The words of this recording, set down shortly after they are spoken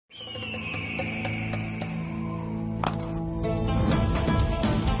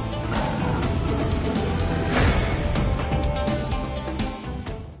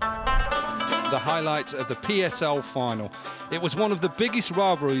highlights of the PSL final. It was one of the biggest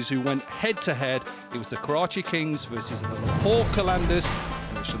rivalries who went head-to-head. It was the Karachi Kings versus the Lahore Qalandars,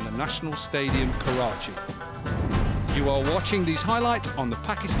 and it was from the National Stadium, Karachi. You are watching these highlights on the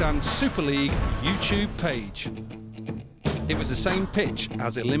Pakistan Super League YouTube page. It was the same pitch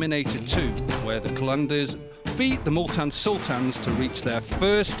as Eliminated 2, where the Qalandars beat the Multan Sultans to reach their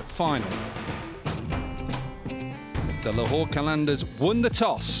first final. The Lahore Qalandars won the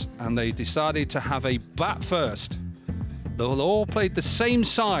toss and they decided to have a bat first. The Lahore played the same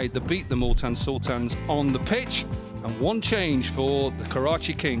side that beat the Multan Sultans on the pitch, and one change for the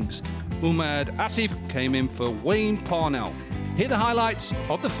Karachi Kings. Umad Asif came in for Wayne Parnell. Here are the highlights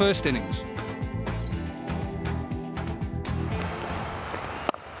of the first innings.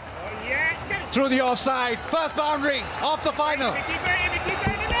 Through the offside, first boundary of the final.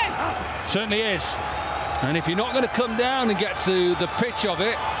 Certainly is. And if you're not going to come down and get to the pitch of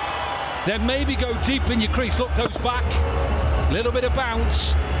it, then maybe go deep in your crease. Look, goes back, little bit of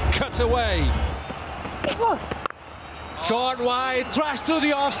bounce, cut away. Short wide, thrashed through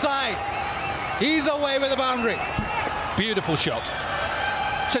the offside. He's away with the boundary. Beautiful shot.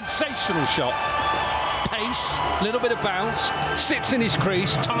 Sensational shot. Pace, little bit of bounce, sits in his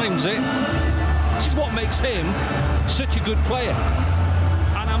crease, times it. This is what makes him such a good player.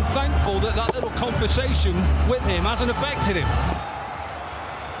 And I'm thankful that that little conversation with him hasn't affected him.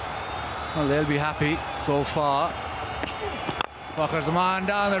 Well, they'll be happy so far. Fakhr Zaman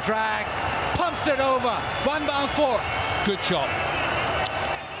down the track, pumps it over, one bounce four. Good shot.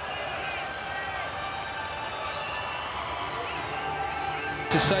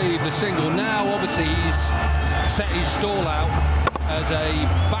 To save the single. Now obviously he's set his stall out as a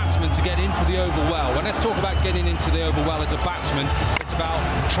batsman to get into the oval well. When let's talk about getting into the oval well as a batsman, it's about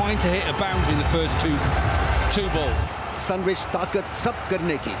trying to hit a boundary in the first two balls. Sunrish Takat Sab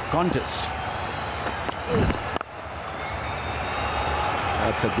Karne Ki contest.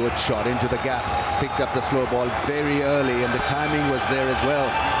 That's a good shot into the gap. Picked up the slow ball very early and the timing was there as well.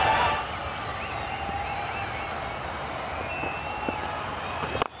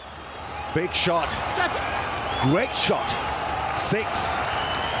 Big shot. Great shot. 6.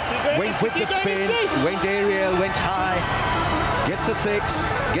 Went with the spin, went aerial, went high. Gets a 6,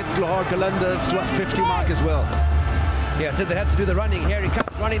 gets Lahore Qalandars to a 50 mark as well. Yeah, so they have to do the running. Here he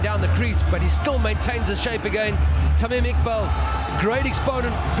comes running down the crease, but he still maintains the shape again. Tamim Iqbal, great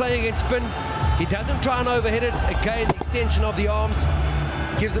exponent playing against spin. He doesn't try and overhit it. Again, the extension of the arms.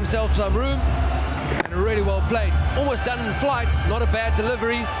 Gives himself some room. And really well played. Almost done in flight, not a bad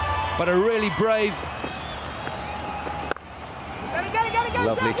delivery, but a really brave.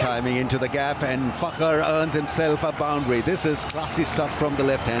 Lovely timing into the gap, and Fakhr earns himself a boundary. This is classy stuff from the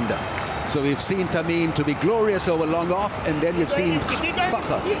left-hander. So we've seen Tamim to be glorious over long off, and then we've seen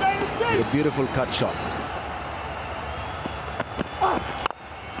Fakhr with a beautiful cut shot.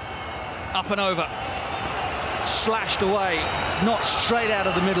 Up and over, slashed away. It's not straight out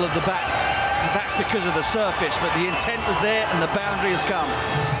of the middle of the bat. That's because of the surface, but the intent was there and the boundary has come.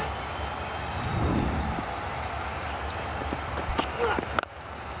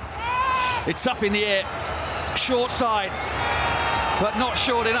 It's up in the air, short side, but not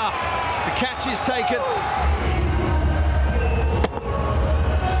short enough. The catch is taken.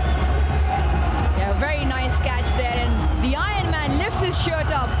 Yeah, very nice catch there, and the Iron Man lifts his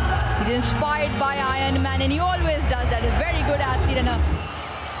shirt up. He's inspired by Iron Man, and he always does that. A very good athlete and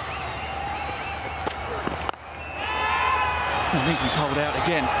I think he's holed out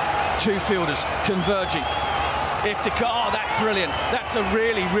again. Two fielders converging. Iftikhar, that's brilliant. That's a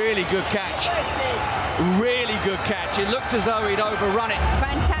really, really good catch. Really good catch. It looked as though he'd overrun it.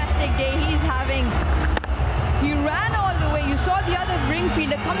 fantastic day he's having. He ran all the way. You saw the other ring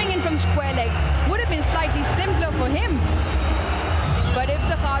fielder coming in from square leg. Would have been slightly simpler for him. But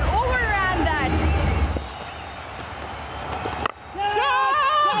Iftikhar overran that.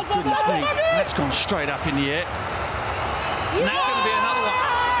 Goodness me, that's gone straight up in the air. And that's going to be another one.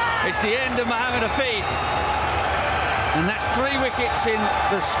 It's the end of Mohamed Hafiz. And that's 3 wickets in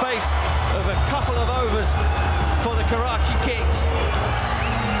the space of a couple of overs for the Karachi Kings.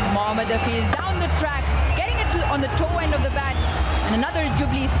 Mohamed Hafiz down the track, getting it on the toe end of the bat. And another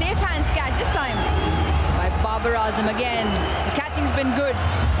Jubilee safe hands catch, this time by Babar Azam again. The catching's been good,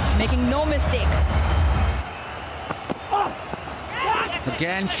 making no mistake.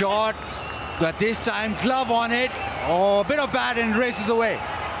 Again short, but this time glove on it. Oh, a bit of bat and races away.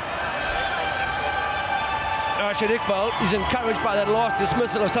 Rashid Iqbal is encouraged by that last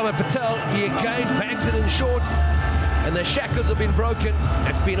dismissal of Samad Patel. He again banks it in short, and the shackles have been broken.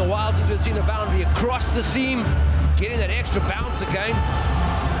 It's been a while since we've seen a boundary across the seam, getting that extra bounce again.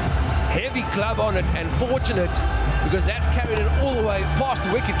 heavy club on it, and fortunate because that's carried it all the way past the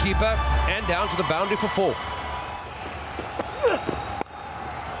wicketkeeper and down to the boundary for 4.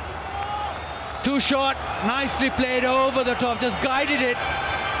 Too short, nicely played over the top, just guided it,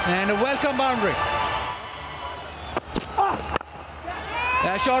 and a welcome boundary.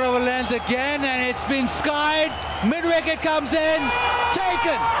 A shot over length again, and it's been skied. Mid-wicket comes in,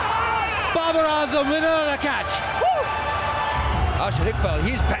 taken. Babar Azam with another catch. Arshad Iqbal,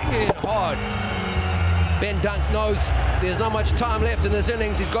 he's banging it hard. Ben Dunk knows there's not much time left in this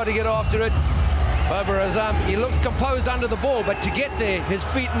innings. He's got to get after it. Babar Azam, he looks composed under the ball, but to get there, his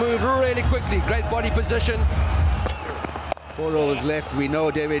feet move really quickly. Great body position. 4 overs left. We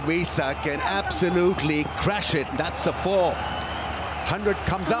know David Wisa can absolutely crash it. That's a 4. 100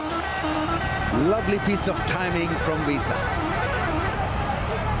 comes up. Lovely piece of timing from Wisa.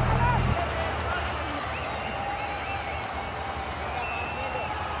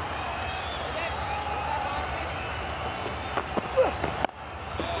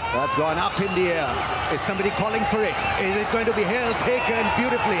 That's gone up in the air. Is somebody calling for it? Is it going to be held? Taken,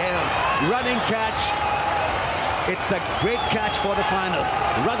 beautifully held. Running catch. It's a great catch for the final.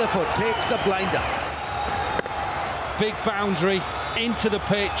 Rutherford takes a blinder. Big boundary into the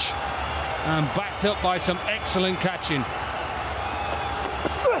pitch and backed up by some excellent catching.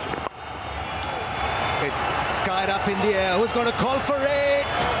 It's skied up in the air. Who's going to call for it?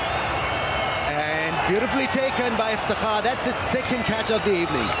 And beautifully taken by Iftikhar. That's his 2nd catch of the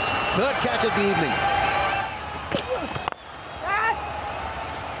evening. 3rd catch of the evening.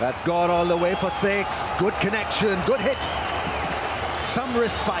 That's gone all the way for 6. Good connection, good hit. Some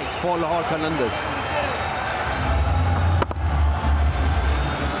respite for Lahore Qalandars.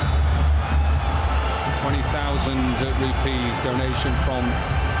 20,000 rupees donation from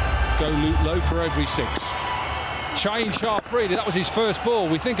Go Loot Low for every 6. Shaheen Shah Afridi, that was his first ball.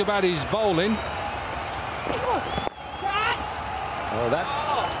 We think about his bowling. Oh,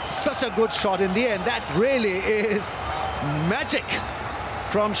 that's such a good shot in the end. That really is magic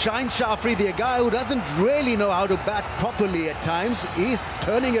from Shaheen Shah Afridi, a guy who doesn't really know how to bat properly at times. He's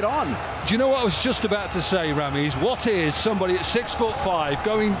turning it on. Do you know what I was just about to say, Ramiz? What is somebody at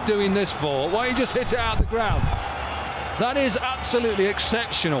 6'5" doing this for? Why don't you just hit it out the ground? That is absolutely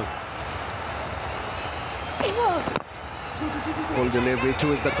exceptional. Full delivery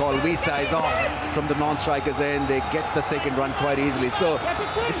too is the call. Wisa is off from the non-strikers end. They get the 2nd run quite easily. So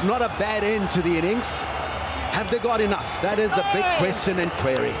it's not a bad end to the innings. Have they got enough? That is the big question and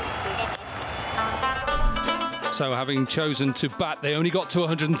query. So having chosen to bat, they only got to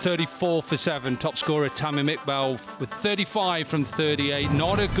 134 for 7. Top scorer Tamim Iqbal with 35 from 38.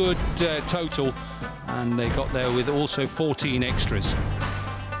 Not a good total. And they got there with also 14 extras.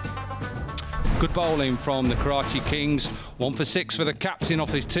 Good bowling from the Karachi Kings. 1 for 6 for the captain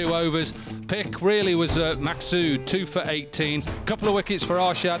off his 2 overs. Pick really was Maqsood, 2 for 18. Couple of wickets for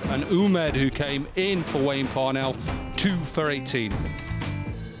Arshad and Umed, who came in for Wayne Parnell, 2 for 18.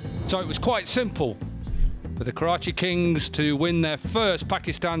 So it was quite simple for the Karachi Kings to win their first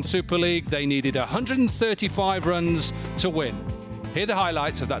Pakistan Super League. They needed 135 runs to win. Here are the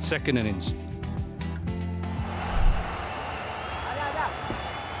highlights of that 2nd innings.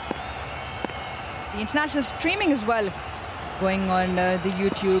 The international streaming as well going on the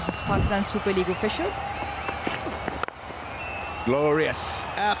YouTube Pakistan Super League official. Glorious,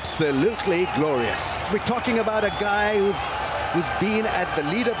 absolutely glorious. We're talking about a guy who's been at the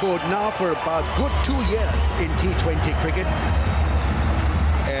leaderboard now for about good 2 years in T20 cricket.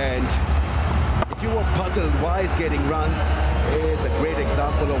 And if you were puzzled why he's getting runs, is a great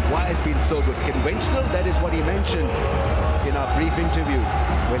example of why he's been so good. Conventional, that is what he mentioned in our brief interview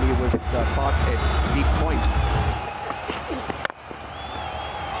when he was parked at Deep Point.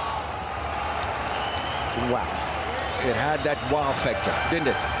 Wow, it had that wow factor, didn't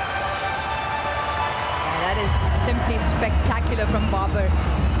it? Yeah, that is simply spectacular from Babar.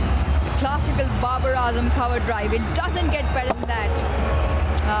 The classical Babar Azam cover drive. It doesn't get better than that.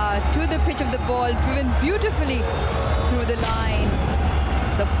 To the pitch of the ball, driven beautifully through the line.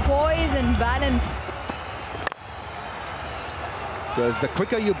 The poise and balance. Because the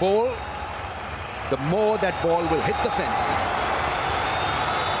quicker you bowl, the more that ball will hit the fence.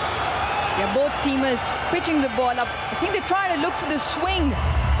 Yeah, both seamers pitching the ball up. I think they're trying to look for the swing,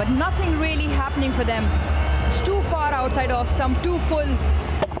 but nothing really happening for them. It's too far outside off stump, too full.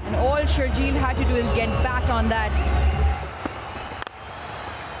 And all Sharjeel had to do is get back on that.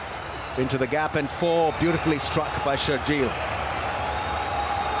 Into the gap and 4, beautifully struck by Sharjeel.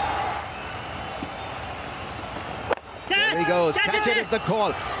 There he goes, catch it is the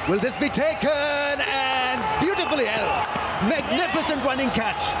call. Will this be taken? And beautifully held. Magnificent running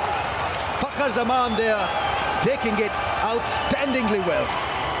catch. Fakhr Zaman there, taking it outstandingly well.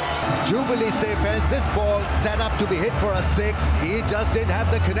 Jubilee safe hands. This ball set up to be hit for a 6. He just didn't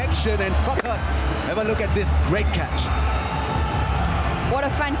have the connection, and Fakhr, have a look at this great catch. What a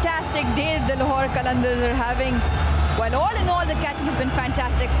fantastic day the Lahore Qalandars are having. While all in all the catching has been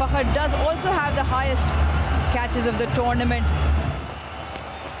fantastic, Fakhr does also have the highest catches of the tournament.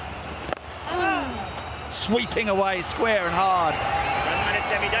 Sweeping away square and hard. Don't mind it,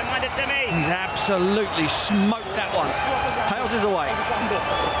 Timmy. Don't mind it, Timmy. He's absolutely smoked that one. Hales is away.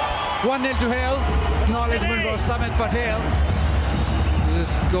 1-0 to Hales. Acknowledgement of Samit Patel.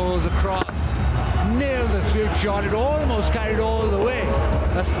 This goes across. Nailed the sweep shot. It almost carried all the way.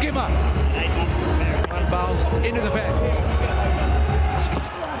 A skimmer. One bounce into the fence.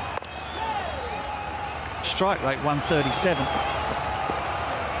 Strike rate 137.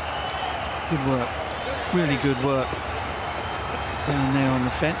 Good work. Really good work down there on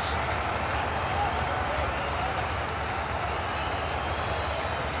the fence.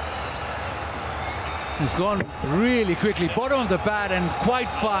 It's gone really quickly. Bottom of the bat and quite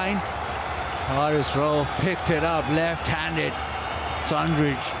fine. Haris Rauf picked it up left-handed.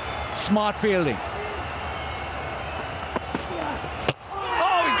 Sundridge, smart fielding.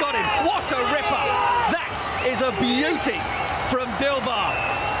 Oh, he's got him. What a ripper. That is a beauty from Dilbar.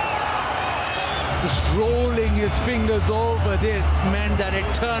 Just rolling his fingers over this meant that it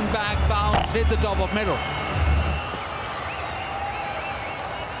turned back, bounce, hit the top of middle.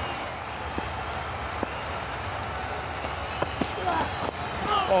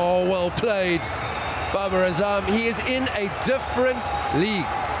 Oh, well played, Babar Azam. He is in a different league.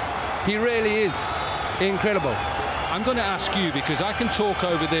 He really is. Incredible. I'm going to ask you, because I can talk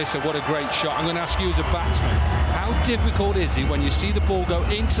over this and what a great shot. I'm going to ask you as a batsman, how difficult is it when you see the ball go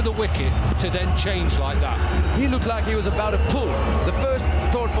into the wicket to then change like that? He looked like he was about to pull. The first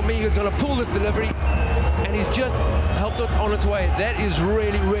thought for me, he was going to pull this delivery, and he's just helped it on its way. That is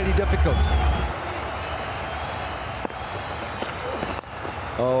really, really difficult.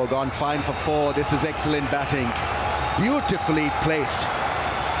 Oh, gone fine for 4. This is excellent batting. Beautifully placed.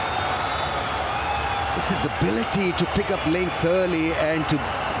 This is ability to pick up length early and to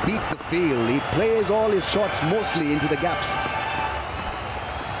beat the field. He plays all his shots mostly into the gaps.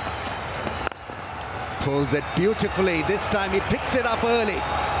 Pulls it beautifully. This time he picks it up early.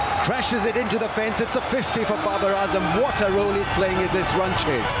 Crashes it into the fence. It's a 50 for Babar Azam. What a role he's playing in this run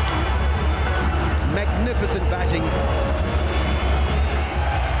chase. Magnificent batting.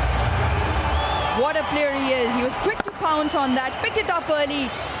 What a player he is. He was quick to pounce on that, picked it up early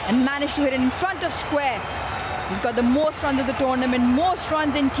and managed to hit it in front of square. He's got the most runs of the tournament, most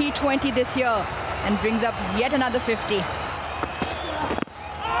runs in T20 this year, and brings up yet another 50.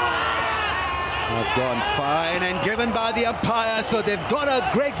 That's gone fine and given by the umpire, so they've got a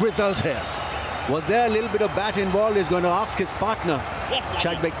great result here. Was there a little bit of bat involved? He's going to ask his partner,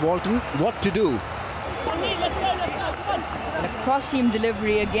 Chadwick Walton, what to do. A cross-seam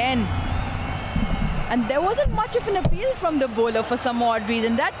delivery again. And there wasn't much of an appeal from the bowler for some odd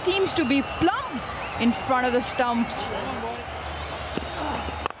reason. That seems to be plumb in front of the stumps.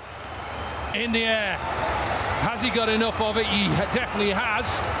 In the air. Has he got enough of it? He definitely has.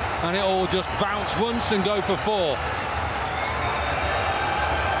 And it all just bounce once and go for 4.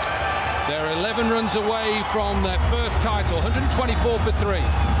 They're 11 runs away from their first title, 124 for 3.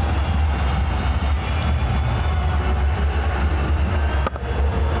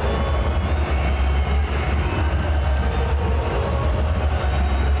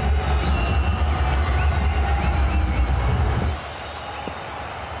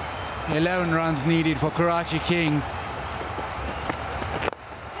 $11 runs needed for Karachi Kings.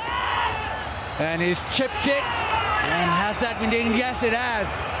 And he's chipped it. And has that been taken? Yes, it has.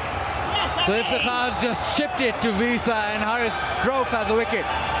 So Iftikhar's just chipped it to Visa, and Haris Rauf has the wicket.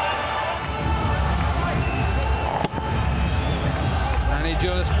 And he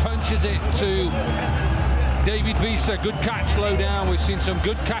just punches it to David Visa. Good catch low down. We've seen some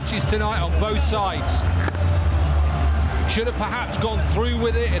good catches tonight on both sides. Should have perhaps gone through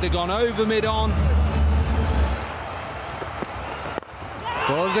with it. It'd have gone over mid-on.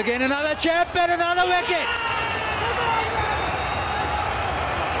 Goes again, another chip and another wicket.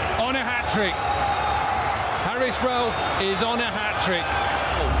 On a hat-trick. Haris Rauf is on a hat-trick.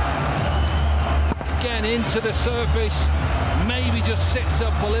 Again into the surface. Maybe just sits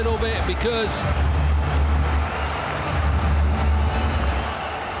up a little bit because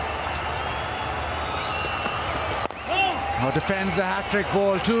now defends the hat-trick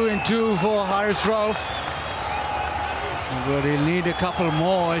ball. 2 and 2 for Haris Rauf. But he'll need a couple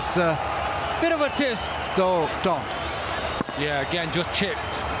more. It's a bit of a twist, though, Tom. yeah, again just chipped.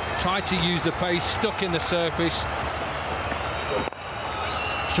 tried to use the pace, stuck in the surface.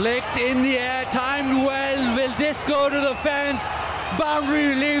 Flicked in the air, timed well. Will this go to the fence? Boundary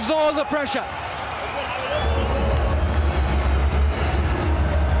relieves all the pressure.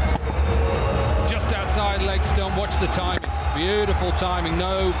 Just outside leg stump, watch the timing. Beautiful timing,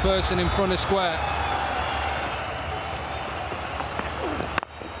 no person in front of square.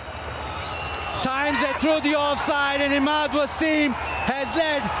 Times it through the offside, and Imad Wasim has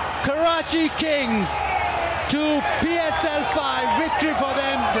led Karachi Kings to PSL 5 victory for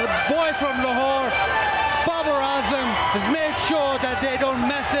them. The boy from Lahore, Babar Azam, has made sure that they don't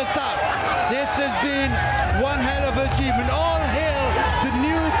mess this up. This has been one hell of an achievement. All hail the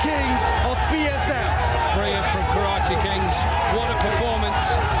new Kings of PSL. Brilliant from Karachi Kings. What a performance.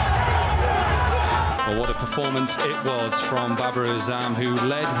 Well, what a performance it was from Babar Azam, who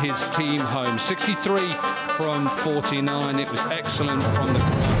led his team home. 63 from 49. It was excellent from the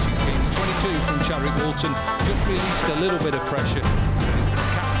Karachi Kings. 22 from Chadwick Walton. Just released a little bit of pressure. It was the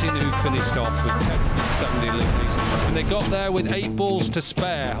captain who finished off with 10-70 deliveries. And they got there with 8 balls to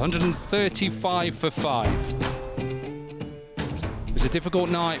spare. 135 for 5. It was a difficult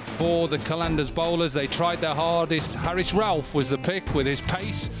night for the Qalandars bowlers. They tried their hardest. Haris Ralph was the pick with his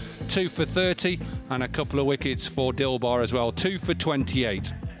pace. 2 for 30 and a couple of wickets for Dilbar as well. 2 for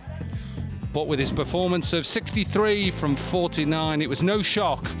 28. But with his performance of 63 from 49, it was no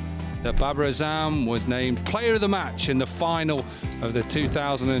shock that Babar Azam was named Player of the Match in the final of the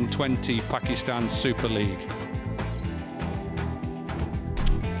 2020 Pakistan Super League.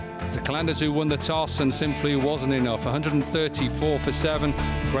 It's the Qalandars who won the toss and simply wasn't enough. 134 for 7.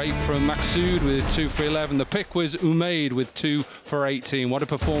 Great from Maqsood with 2 for 11. The pick was Umaid with 2 for 18. What a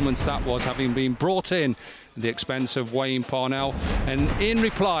performance that was, having been brought in at the expense of Wayne Parnell. And in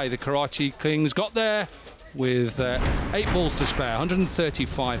reply, the Karachi Kings got there with 8 balls to spare,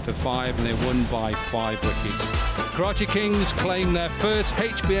 135 for 5, and they won by 5 wickets. Karachi Kings claim their first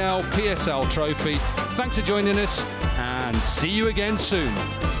HBL PSL trophy. Thanks for joining us, and see you again soon.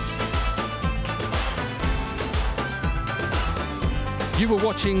 You were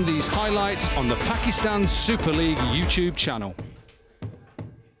watching these highlights on the Pakistan Super League YouTube channel.